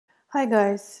Hi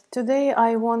guys, today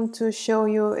I want to show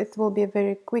you, it will be a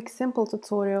very quick simple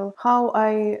tutorial, how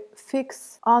I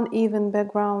fix uneven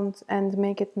background and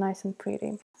make it nice and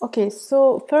pretty. Okay,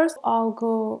 so first I'll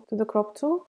go to the crop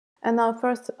tool, and now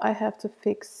first I have to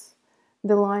fix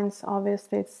the lines.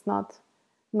 Obviously it's not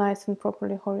nice and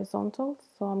properly horizontal,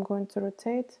 so I'm going to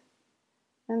rotate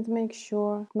and make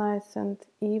sure nice and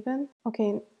even.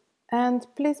 Okay, and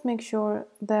please make sure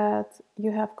that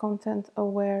you have content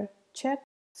aware checked.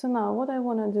 So now what I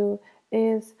want to do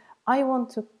is I want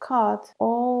to cut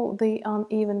all the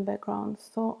uneven backgrounds.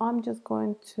 So I'm just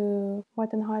going to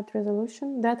white and height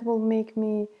resolution. That will give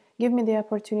me the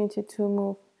opportunity to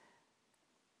move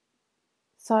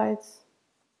sides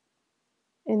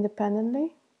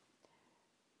independently.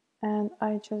 And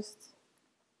I just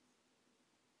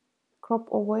crop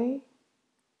away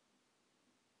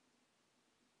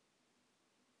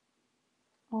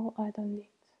all I don't need.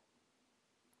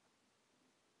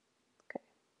 Okay,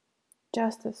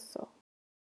 just as so.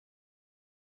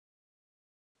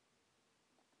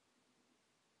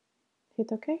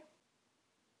 Hit OK.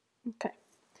 Okay,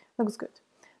 looks good.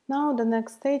 Now the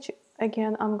next stage,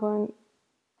 again, I'm going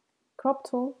crop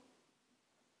tool,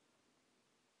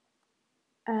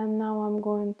 and now I'm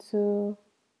going to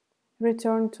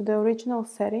return to the original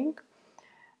setting.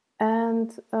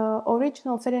 And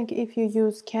original setting, if you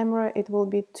use camera, it will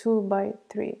be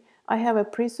 2:3. I have a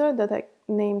preset that I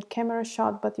named camera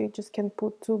shot, but you just can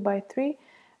put 2:3,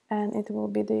 and it will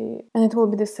be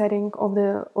the setting of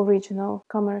the original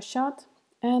camera shot.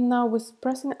 And now with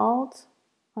pressing Alt,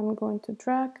 I'm going to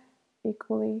drag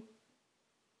equally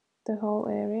the whole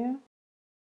area.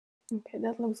 Okay,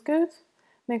 that looks good.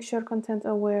 Make sure content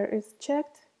aware is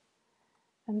checked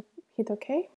and hit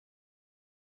OK.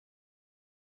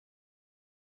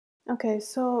 Okay,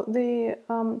 so the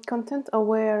content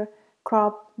aware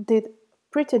crop did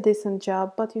pretty decent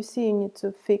job, but you see you need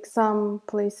to fix some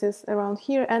places around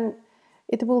here, and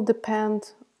it will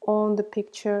depend on the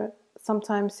picture.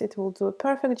 Sometimes it will do a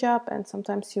perfect job, and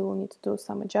sometimes you will need to do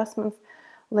some adjustments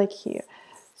like here.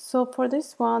 So for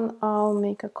this one, I'll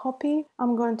make a copy.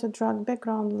 I'm going to drag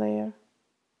background layer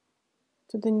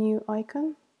to the new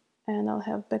icon, and I'll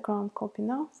have background copy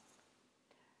now.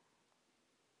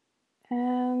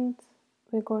 And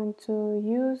we're going to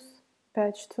use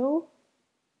patch tool,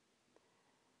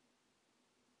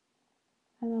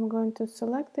 and I'm going to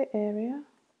select the area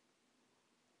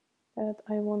that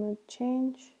I want to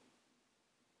change,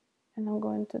 and I'm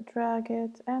going to drag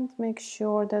it and make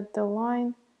sure that the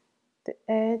line, the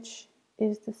edge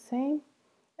is the same,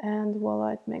 and voila,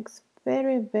 it makes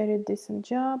very decent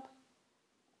job.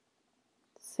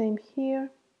 Same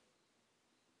here.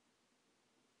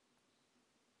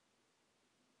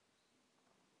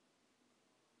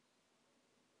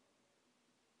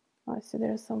 I see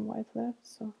there's some white left,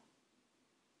 so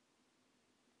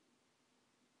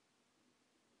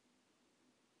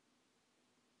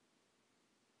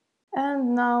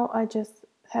and now I just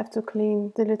have to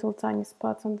clean the little tiny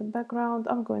spots on the background.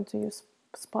 I'm going to use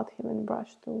spot healing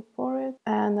brush tool for it,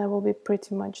 and I will be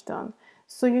pretty much done.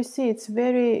 So you see, it's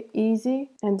very easy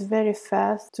and very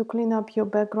fast to clean up your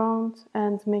background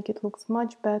and make it look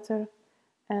much better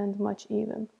and much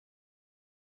even.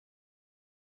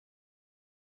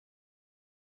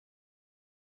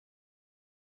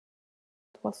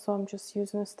 So I'm just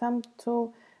using a stamp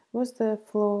tool with the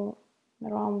flow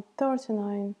around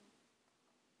 39,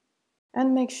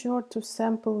 and make sure to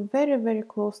sample very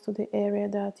close to the area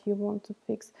that you want to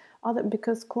fix.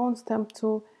 Because clone stamp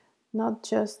tool not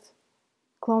just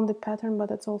clone the pattern,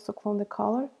 but it's also clone the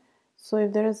color. So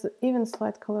if there is even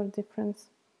slight color difference,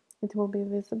 it will be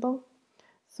visible.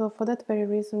 So for that very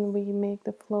reason, we make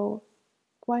the flow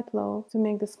quite low to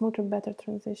make the smoother, better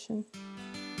transition.